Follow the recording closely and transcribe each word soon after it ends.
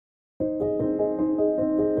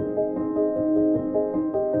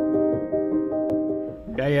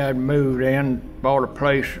They had moved in, bought a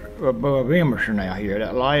place above Emerson out here.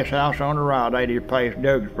 That last house on the right, they just passed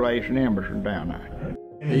Doug's place in Emerson down there.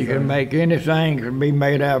 You can make anything can be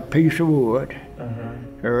made out of a piece of wood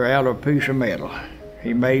or out of a piece of metal.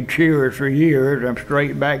 He made chairs for years, them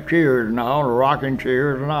straight back chairs and all, the rocking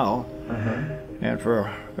chairs and all. And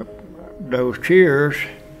for those chairs,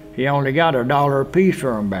 he only got $1 a piece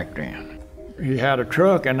for them back then. He had a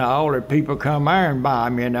truck and all that people come there and buy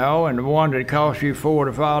them, you know, and the one that cost you $4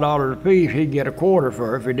 to $5 a piece, he'd get a quarter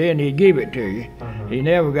for. If he didn't, he'd give it to you. He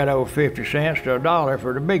never got over 50 cents to $1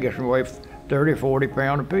 for the biggest one, weighed 30, 40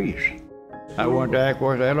 pound a piece. I went to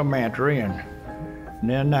Ackworth Elementary and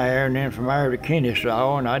then there, and then from there to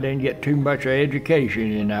Kennesaw, and I didn't get too much of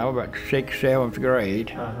education, you know, about 6th, 7th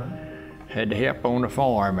grade. Had to help on the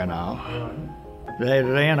farm and all.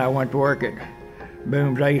 Then I went to work at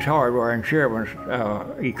Boone's Ace Hardware in Sherman's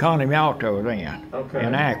Economy Auto then,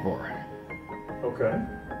 in Ackworth.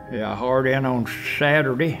 Yeah, I hard in on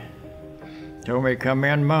Saturday. Told me to come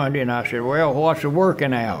in Monday, and I said, well, what's the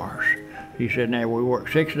working hours? He said, now we work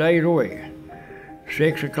 6 days a week,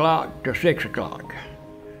 6 o'clock to 6 o'clock,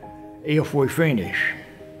 if we finish.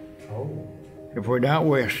 If we don't,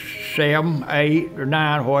 we're 7, 8, or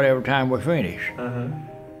 9, whatever time we finish.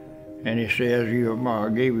 And he says, I'll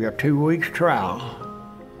give you a 2 weeks trial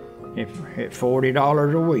at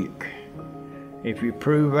 $40 a week. If you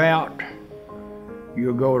prove out,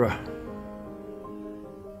 you'll go to,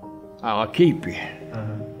 I'll keep you.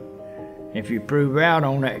 If you prove out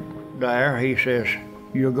on that there, he says,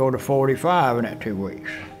 you'll go to 45 in that 2 weeks.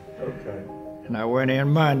 And I went in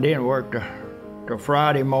Monday and worked till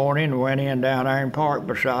Friday morning, and went in down there and parked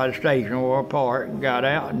beside the station where I parked, and got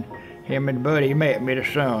out, and him and Buddy met me, the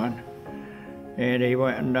son. And he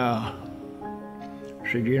went and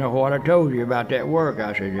said, you know what I told you about that work?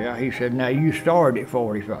 I said, yeah. He said, now you started at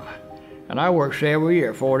 45. And I worked several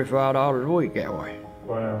years, $45 a week that way.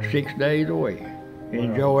 6 days a week.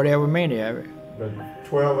 Enjoyed every minute of it. But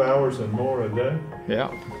 12 hours and more a day? Yeah,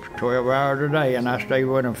 12 hours a day, and I stayed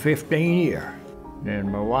with him 15 years.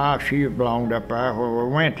 And my wife, she belonged up there where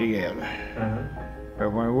we went together.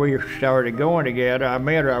 But when we started going together, I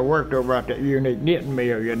met her. I worked over at that unique knitting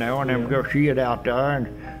mill, you know, and them girls, she had out there,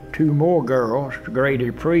 and 2 more girls. Grady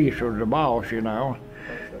Priest was the boss, you know,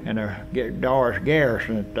 and Doris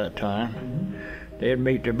Garrison at that time. They'd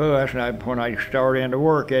meet the bus, and when I started into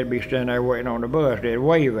work, they'd be standing there waiting on the bus. They'd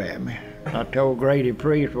wave at me. I told Grady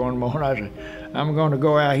Priest one morning, I said, I'm going to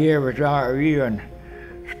go out here if it's all right with you and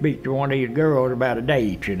speak to one of these girls about a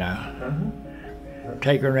date, you know.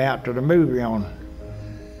 Take her out to the movie on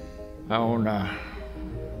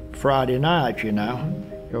Friday night, you know.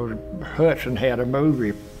 Because Hudson had a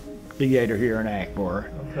movie theater here in Ackworth.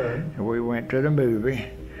 And we went to the movie.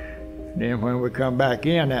 Then when we come back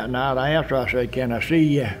in that night, I asked her, I said, can I see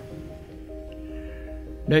you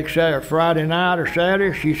next Saturday, Friday night or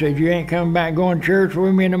Saturday? She said, you ain't coming back going to church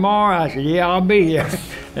with me tomorrow? I said, yeah, I'll be here.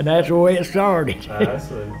 And that's the way it started. I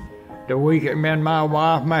see. The week that me and my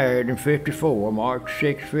wife married in '54, March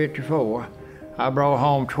 6, '54, I brought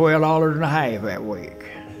home $12.50 that week.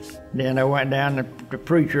 Then I went down to the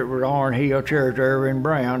preacher at Orange Hill Church, Irving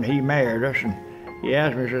Brown. He married us, and he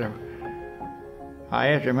asked me, said, I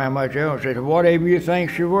asked him how much else. He said, whatever you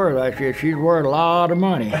think she's worth. I said, she's worth a lot of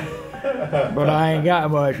money, but I ain't got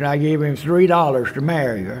much. And I gave him $3 to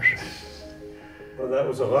marry us. Well, that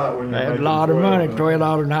was a lot when you That's a lot of money,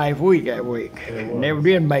 $12.50 a week that week. Never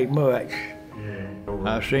did make much.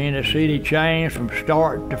 I seen the city change from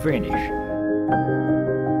start to finish.